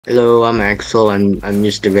Hello, I'm Axel. I'm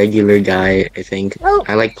just a regular guy, I think. Oh.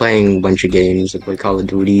 I like playing a bunch of games, like Call of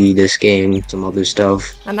Duty, this game, some other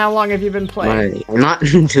stuff. And how long have you been playing? Not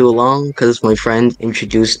too long, because my friend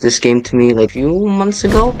introduced this game to me like a few months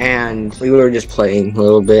ago, and we were just playing a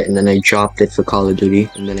little bit, and then I dropped it for Call of Duty,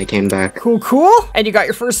 and then I came back. Cool. And you got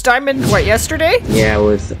your first diamond, what, yesterday? Yeah,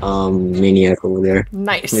 with Maniac over there.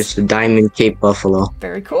 Nice. It's the Diamond Cape Buffalo.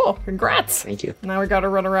 Very cool. Congrats. Thank you. Now we gotta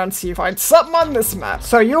run around and see if I find something on this map.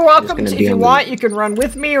 So you're welcome to, if you want, you can run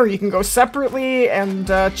with me or you can go separately and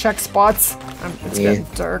check spots. It's getting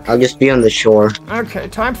dark. I'll just be on the shore. Okay,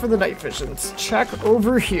 time for the night visions. Check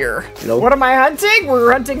over here. Nope. What am I hunting?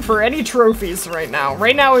 We're hunting for any trophies right now.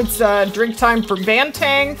 Right now it's drink time for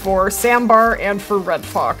Bantang, for Sambar, and for Red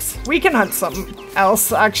Fox. We can hunt something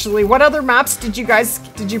else, actually. What other maps did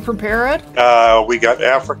you prepare it? We got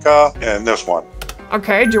Africa and this one.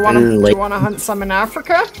 Okay, do you want to hunt some in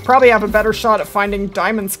Africa? Probably have a better shot at finding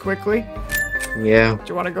diamonds quickly. Yeah. Do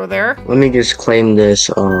you want to go there? Let me just claim this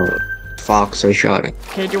fox I shot it.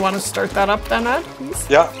 Okay, do you want to start that up then, Ed, please?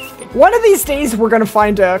 Yeah. One of these days, we're going to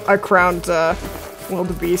find a crowned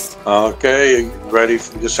wildebeest. Okay, ready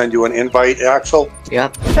for me to send you an invite, Axel?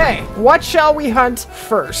 Yep. Okay, what shall we hunt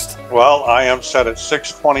first? Well, I am set at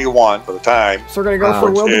 6:21 for the time. So we're going to go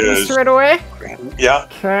for wildebeest right away? Yeah.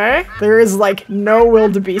 Okay. There is like no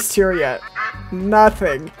wildebeest here yet.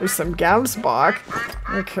 Nothing. There's some Gamsbach.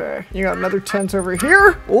 Okay. You got another tent over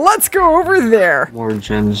here. Let's go over there. More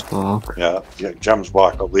Gemsbach. Yeah,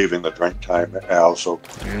 Gemsbach are leaving the drink time now, so.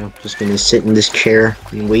 Yeah, I'm just gonna sit in this chair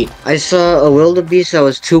and wait. I saw a wildebeest that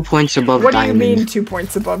was 2 points above diamond. What do you mean 2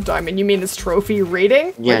 points above diamond? You mean his trophy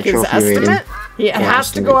rating? Yeah, like trophy his estimate? rating. It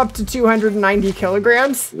has to go up to 290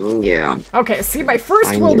 kilograms? Yeah. Okay, see my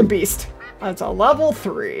first wildebeest. That's a level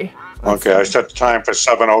 3. Okay, I set the time for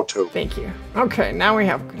 7:02. Thank you. Okay, now we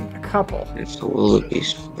have a couple. It's the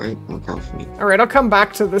wildebeest, right? Look out for me. All right, I'll come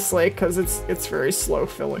back to this lake because it's very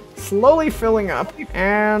slowly filling up,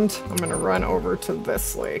 and I'm gonna run over to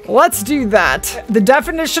this lake. Let's do that. The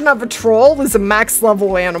definition of a troll is a max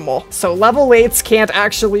level animal. So level 8s can't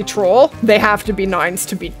actually troll. They have to be 9s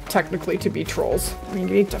to be technically to be trolls. We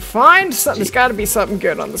need to find something. There's got to be something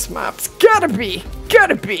good on this map. It's gotta be.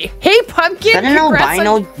 Hey, pumpkin. Is that an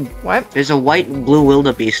albino? What? There's a white and blue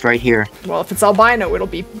wildebeest right here. Well, if it's albino, it'll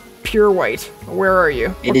be pure white. Where are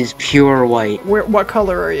you? It is pure white. What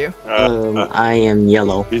color are you? I am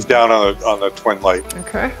yellow. He's down on the twin light.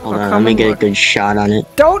 Okay. Hold on, let me get a good shot on it.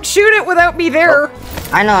 Don't shoot it without me there.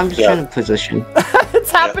 I know, I'm just trying to position.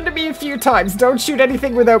 It's happened to me a few times. Don't shoot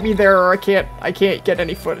anything without me there, or I can't get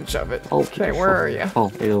any footage of it. Okay, where are you?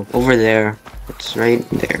 Oh, over there. It's right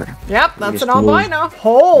there. Yep, that's an albino.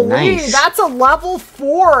 Holy, nice. That's a level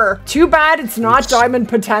 4. Too bad it's not diamond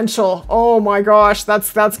potential. Oh my gosh,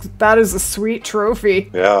 that is a sweet trophy.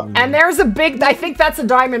 Yeah. And there's a big, I think that's a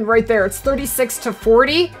diamond right there. It's 36 to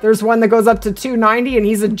 40. There's one that goes up to 290, and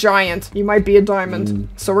he's a giant. He might be a diamond.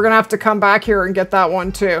 So we're gonna have to come back here and get that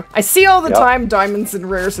one too. I see all the time diamonds and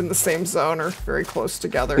rares in the same zone are very close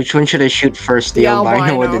together. Which one should I shoot first, the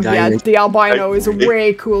albino or the diamond? Yeah, the albino is a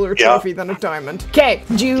way cooler trophy than a diamond. Okay,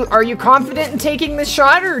 are you confident in taking this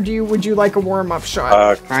shot, or would you like a warm-up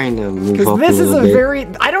shot? Trying to move up Because this is a bit. very,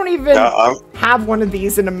 I don't even have one of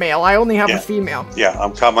these in a male. I only have a female. Yeah,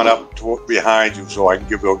 I'm coming up behind you so I can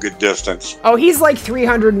give you a good distance. Oh, he's like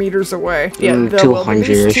 300 meters away. Yeah, the 200.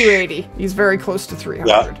 He's 280. He's very close to 300.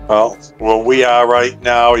 Yeah, well, we are right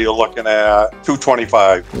now. You're looking at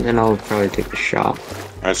 225. And then I'll probably take a shot.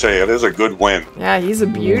 I say it is a good win. Yeah, he's a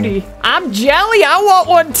beauty. I'm jelly. I want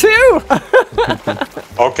one too.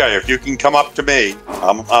 Okay, if you can come up to me,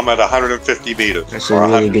 I'm at 150 meters. That's a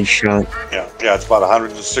really good shot. Yeah, it's about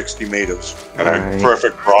 160 meters and a Alright.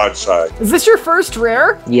 perfect broadside. Is this your first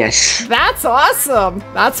rare? Yes. That's awesome.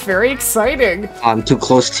 That's very exciting. I'm too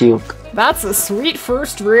close to you. That's a sweet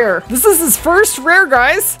first rare. This is his first rare,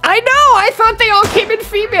 guys. I know. I thought they all came in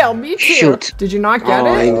female. Me too. Shoot. Did you not get Oh,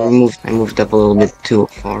 it? I moved up a little bit too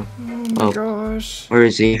far. Oh my gosh. Where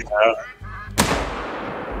is he?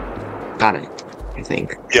 Got it, I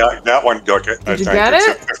think. Yeah, that one took it. Did you get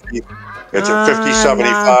it? It's a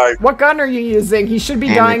 50-75. What gun are you using? He should be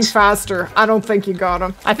Damn dying it. faster. I don't think you got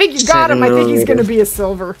him. I think you got him. I think he's going to be a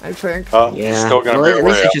silver, I think. Yeah. Still gonna be a At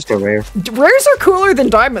least rare. it's just a rare. Rares are cooler than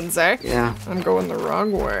diamonds, eh? Yeah. I'm going the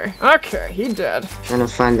wrong way. Okay, he did. Trying to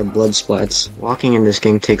find the blood splats. Walking in this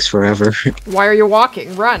game takes forever. Why are you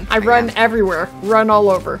walking? Run. I run everywhere. Run all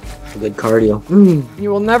over. Good cardio. You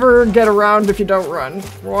will never get around if you don't run.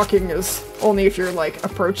 Walking is only if you're like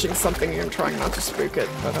approaching something and you're trying not to spook it,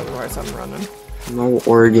 but otherwise I'm running. No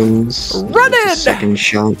organs. Run in! Second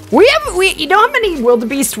shot. You know how many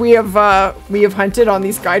wildebeest we have hunted on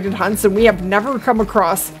these guided hunts, and we have never come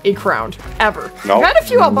across a crowned ever. No. We've had a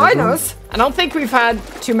few albinos. I don't think we've had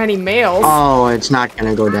too many males. Oh, it's not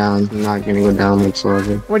gonna go down. Not gonna go down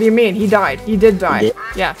whatsoever. What do you mean? He died. He did die. He did?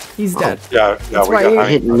 Yeah, he's dead. Yeah, That's we why got you- I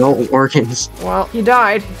hit no organs. Well, he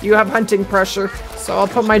died. You have hunting pressure, so I'll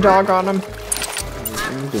put my dog on him.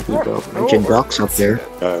 There we go. Bunch of ducks up there.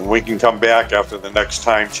 we can come back after the next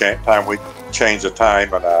time we change the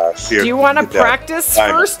time and see. Do you want to practice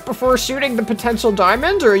diamond. first before shooting the potential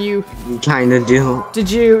diamond, or you? You kinda do. Do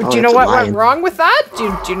you know it's a what lion. went wrong with that?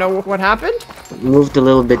 Do you know what happened? Moved a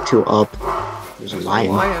little bit too up. There's a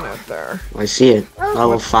lion. Lion out there. I see it.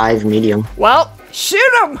 Level 5 medium. Well,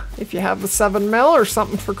 shoot him if you have the 7mm or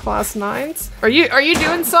something for class 9s. Are you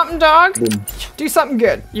doing something, dog? Do something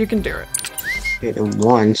good. You can do it. Hit him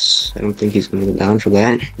once. I don't think he's gonna go down for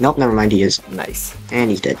that. Nope, never mind, he is. Nice. And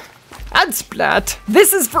he's dead. And Splat.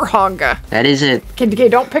 This is for Honga. That is it. Okay,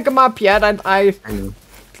 don't pick him up yet. I know.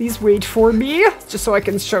 Please wait for me, just so I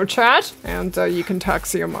can show chat, and you can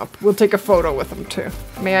taxi him up. We'll take a photo with him too.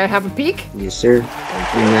 May I have a peek? Yes, sir.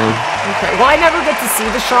 Yeah. Okay, well I never get to see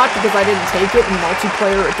the shot because I didn't take it. In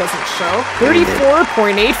multiplayer, it doesn't show.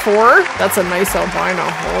 34.84. That's a nice albino.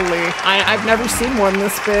 Holy. I've never seen one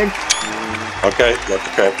this big. Okay, that's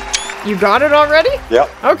okay. You got it already? Yep.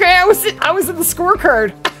 Okay, I was in the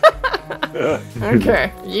scorecard.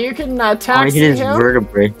 Okay, you can I taxi hit his him.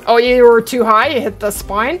 vertebrae. Oh, you were too high? You hit the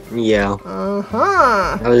spine? Yeah.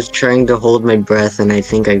 Uh-huh. I was trying to hold my breath and I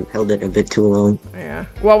think I held it a bit too long. Yeah.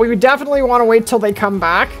 Well, we would definitely want to wait till they come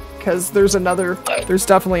back, because there's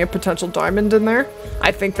definitely a potential diamond in there.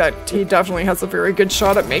 I think that he definitely has a very good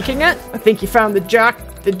shot at making it. I think he found the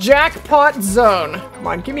jackpot zone. Come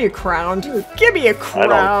on, give me a crown. Give me a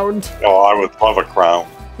crown. Oh, I would love a crown.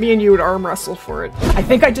 Me and you would arm wrestle for it. I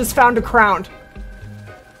think I just found a crown.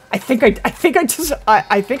 I think I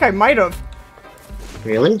might have.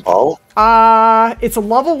 Really? Oh? It's a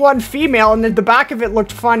level 1 female, and then the back of it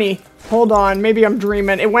looked funny. Hold on, maybe I'm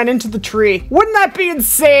dreaming. It went into the tree. Wouldn't that be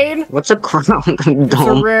insane? What's a crown? It's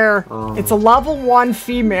a rare. It's a level 1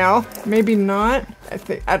 female. Maybe not. I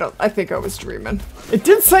think I was dreaming. It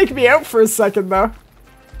did psych me out for a second though.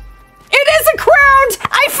 It is a crown!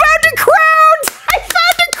 I found a crown! I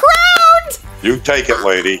found a crown! You take it,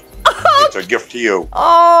 lady. It's a gift to you.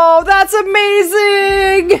 Oh, that's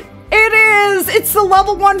amazing! It is! It's the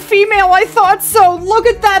level 1 female, I thought so! Look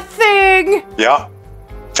at that thing! Yeah.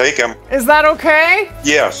 Take him. Is that okay?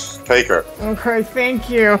 Yes, take her. Okay, thank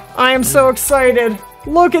you. I am so excited.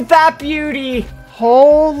 Look at that beauty!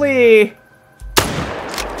 Holy!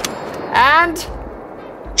 And...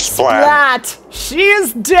 Splat! She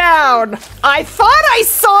is down! I thought I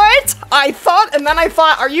saw it! And then I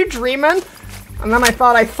thought, are you dreaming? And then I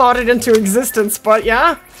thought it into existence, but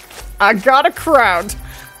yeah. I got a crown.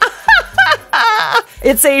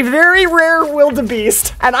 It's a very rare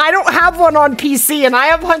wildebeest, and I don't have one on PC, and I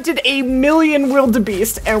have hunted a million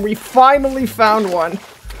wildebeest, and we finally found one.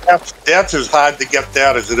 That's as hard to get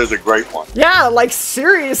that as it is a great one. Yeah, like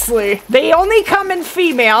seriously. They only come in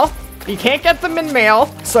female. You can't get them in male,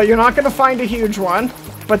 so you're not gonna find a huge one.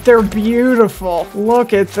 But they're beautiful.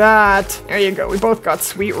 Look at that. There you go. We both got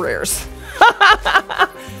sweet rares.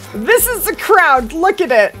 This is the crowd. Look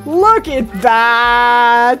at it. Look at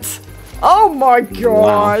that. Oh my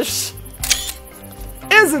gosh. Wow.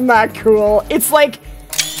 Isn't that cool? It's like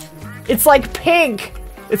pink.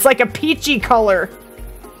 It's like a peachy color.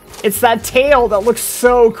 It's that tail that looks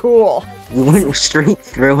so cool. You went straight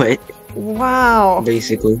through it. Wow.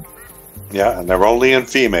 Basically. Yeah, and they're only in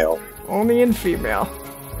female. Only in female.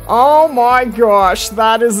 Oh my gosh,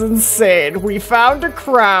 that is insane. We found a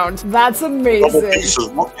crown. That's amazing.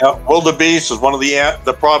 Wildebeest is one of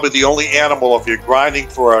the probably the only animal, if you're grinding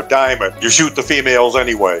for a diamond, you shoot the females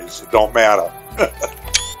anyways. It don't matter.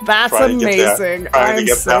 That's amazing. I'm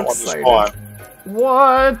so excited.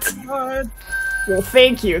 What? Well,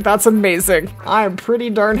 thank you. That's amazing. I'm pretty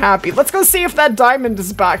darn happy. Let's go see if that diamond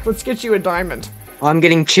is back. Let's get you a diamond. I'm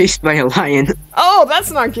getting chased by a lion. Oh,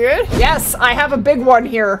 that's not good. Yes, I have a big one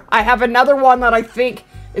here. I have another one that I think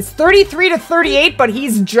is 33 to 38, but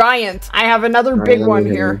he's giant. I have another big one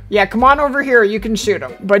here. Yeah, come on over here. You can shoot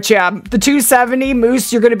him. But yeah, the 270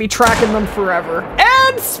 moose, you're going to be tracking them forever.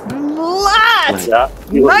 And Splat! Yeah,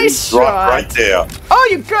 nice shot. Right there. Oh,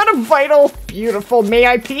 you got a vital. Beautiful. May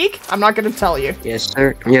I peek? I'm not going to tell you. Yes,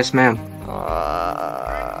 sir. Yes, ma'am.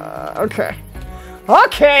 Okay.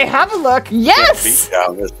 Okay, have a look. Yes! Beat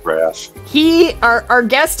down this grass. Our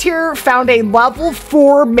guest here found a level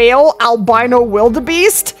 4 male albino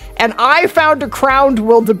wildebeest, and I found a crowned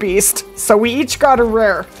wildebeest, so we each got a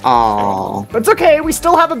rare. Oh. But it's okay, we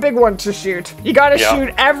still have a big one to shoot. You gotta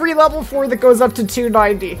shoot every level 4 that goes up to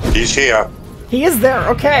 290. He's here. He is there.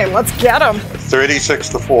 Okay, let's get him. 36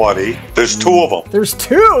 to 40. There's 2 of them. There's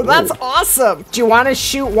 2. That's awesome. Do you want to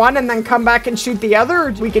shoot one and then come back and shoot the other,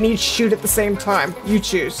 or we can each shoot at the same time? You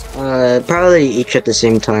choose. Probably each at the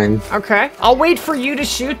same time. Okay. I'll wait for you to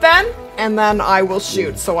shoot then, and then I will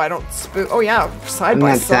shoot so I don't spook. Oh yeah, side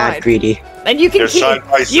by I'm not that side. greedy. And you can keep. Side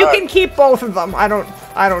by You side. can keep both of them. I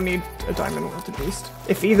don't need a diamond wildebeest.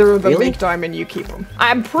 If either of them Really? make diamond, you keep them.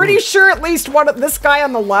 I'm pretty sure at least one of this guy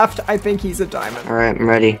on the left, I think he's a diamond. All right, I'm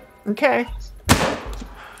ready. Okay.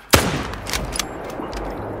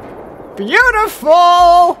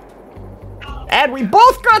 Beautiful! And we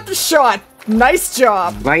both got the shot. Nice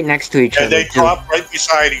job. Right next to each And other. they too. drop right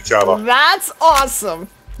beside each other. That's awesome.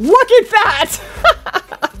 Look at that.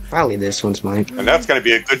 Probably this one's mine. And that's going to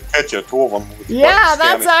be a good picture, 2 of them. Yeah, standing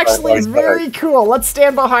that's side by actually side. very cool. Let's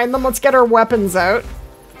stand behind them. Let's get our weapons out.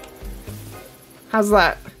 How's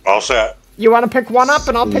that? All set. You want to pick one up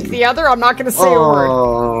and I'll pick the other? I'm not going to say a word.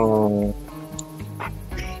 Oh.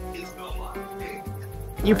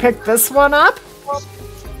 You pick this one up?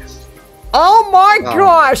 Oh my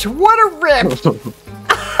gosh, what a rip!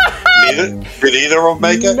 Did either of them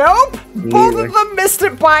make it? Nope! Both Neither. of them missed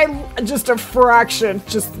it by just a fraction.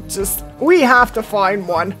 Just, we have to find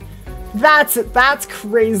one. That's it. That's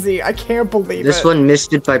crazy. I can't believe This it. one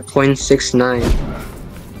missed it by 0.69.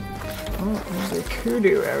 Oh, there's a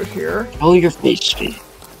kudu out here. Oh, your face, Steve.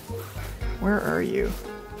 Where are you?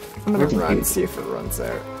 I'm gonna Where'd you run, be? see if it runs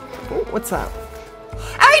out. Oh, what's that?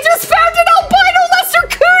 I just found an albino lesser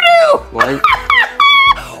kudu! What?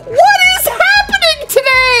 What is happening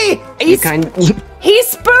today? You kind He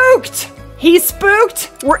spooked! He spooked!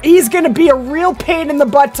 He's gonna be a real pain in the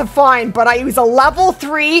butt to find, but he's a level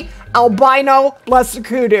 3 albino lesser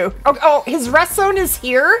kudu. Oh, his rest zone is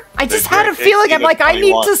here? I just had a feeling, I'm like, I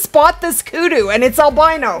need to spot this kudu, and it's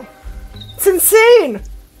albino. It's insane!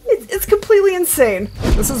 It's completely insane.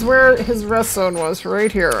 This is where his rest zone was,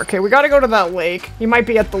 right here. Okay, we gotta go to that lake. He might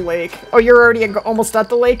be at the lake. Oh, you're already almost at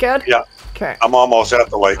the lake, Ed? Yeah. Okay. I'm almost at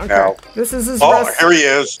the lake now. This is his Oh, rest. here he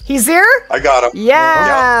is. He's here? I got him.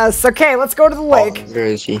 Yes! Okay, let's go to the lake. Where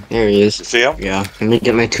is he? There he is. You see him? Yeah. Let me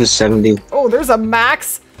get my 270. Oh, there's a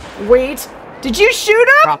max weight. Did you shoot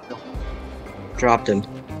him? Dropped him. Dropped him.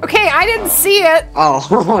 Okay, I didn't see it.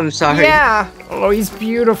 Oh, I'm sorry. Yeah. Oh, he's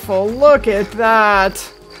beautiful. Look at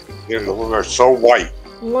that. They're so white.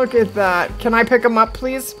 Look at that. Can I pick him up,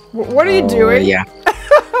 please? What are you doing? Yeah.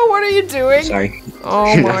 What are you doing? Sorry.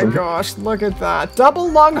 Oh my gosh, look at that. Double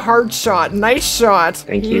lung hard shot. Nice shot.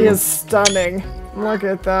 Thank He you. is stunning. Look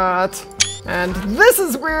at that. And this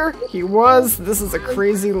is where he was. This is a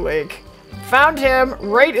crazy lake. Found him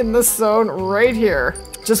right in this zone right here.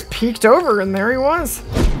 Just peeked over and there he was.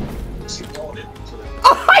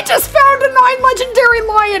 Oh, I just found a 9 legendary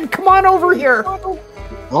lion. Come on over here.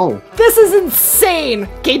 Oh. This is insane.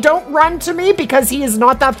 Okay, don't run to me because he is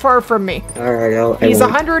not that far from me. Alright, He's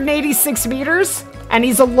 186 meters and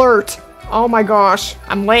he's alert. Oh my gosh,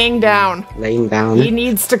 I'm laying down. Laying down. He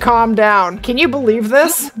needs to calm down. Can you believe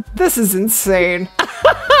this? This is insane.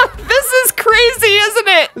 This is crazy, isn't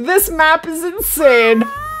it? This map is insane.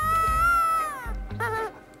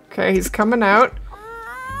 Okay, he's coming out.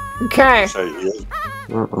 Okay. Say he is.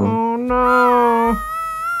 Uh-oh. Oh no.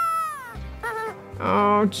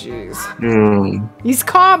 Oh jeez. He's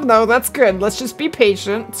calm though, that's good. Let's just be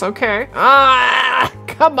patient. It's okay. Ah,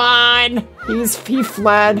 come on. He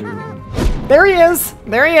fled. There he is.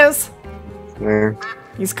 There he is. Where?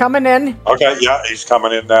 He's coming in. Okay, yeah, he's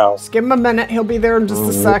coming in now. Just give him a minute. He'll be there in just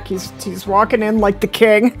a sec. He's walking in like the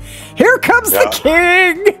king. Here comes the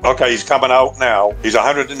king. Okay, he's coming out now. He's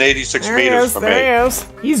 186 There he meters is, from there me. he is.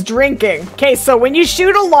 He's drinking. Okay, so when you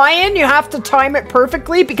shoot a lion, you have to time it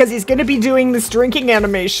perfectly because he's going to be doing this drinking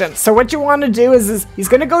animation. So what you want to do is he's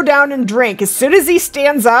going to go down and drink. As soon as he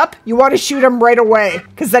stands up, you want to shoot him right away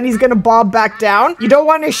because then he's going to bob back down. You don't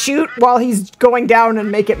want to shoot while he's going down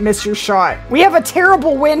and make it miss your shot. We have a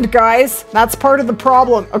terrible wind, guys. That's part of the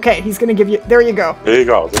problem. Okay, he's going to give you... There you go. There you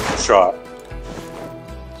go. There's a shot.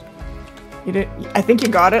 You didn't... I think you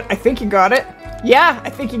got it. I think you got it. Yeah, I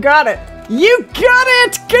think you got it. You got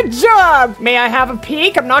it! Good job! May I have a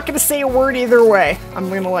peek? I'm not going to say a word either way. I'm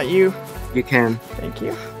going to let you... You can. Thank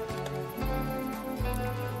you.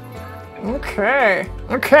 Okay.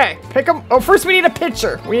 Okay. Pick him... Oh, first we need a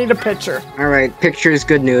picture. We need a picture. Alright, picture is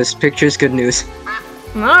good news. Picture is good news.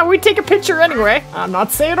 Nah, we take a picture anyway. I'm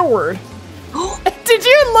not saying a word. Did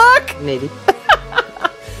you look? Maybe.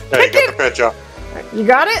 Hey, get the picture. You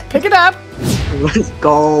got it? Pick it up. Let's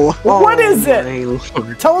go. What is it? my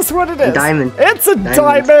lord. Tell us what it is. Diamond. It's a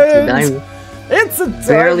diamond. Diamond. It's a diamond.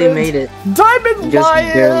 Barely made it. Diamond Just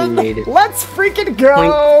lion. barely made it. Let's freaking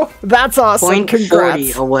go. That's awesome. Point 40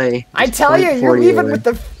 Congrats. away. I Just tell you, point you're 40 leaving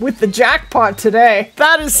away. with the jackpot today.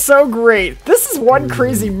 That is so great. This is one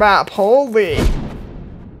crazy map. Holy.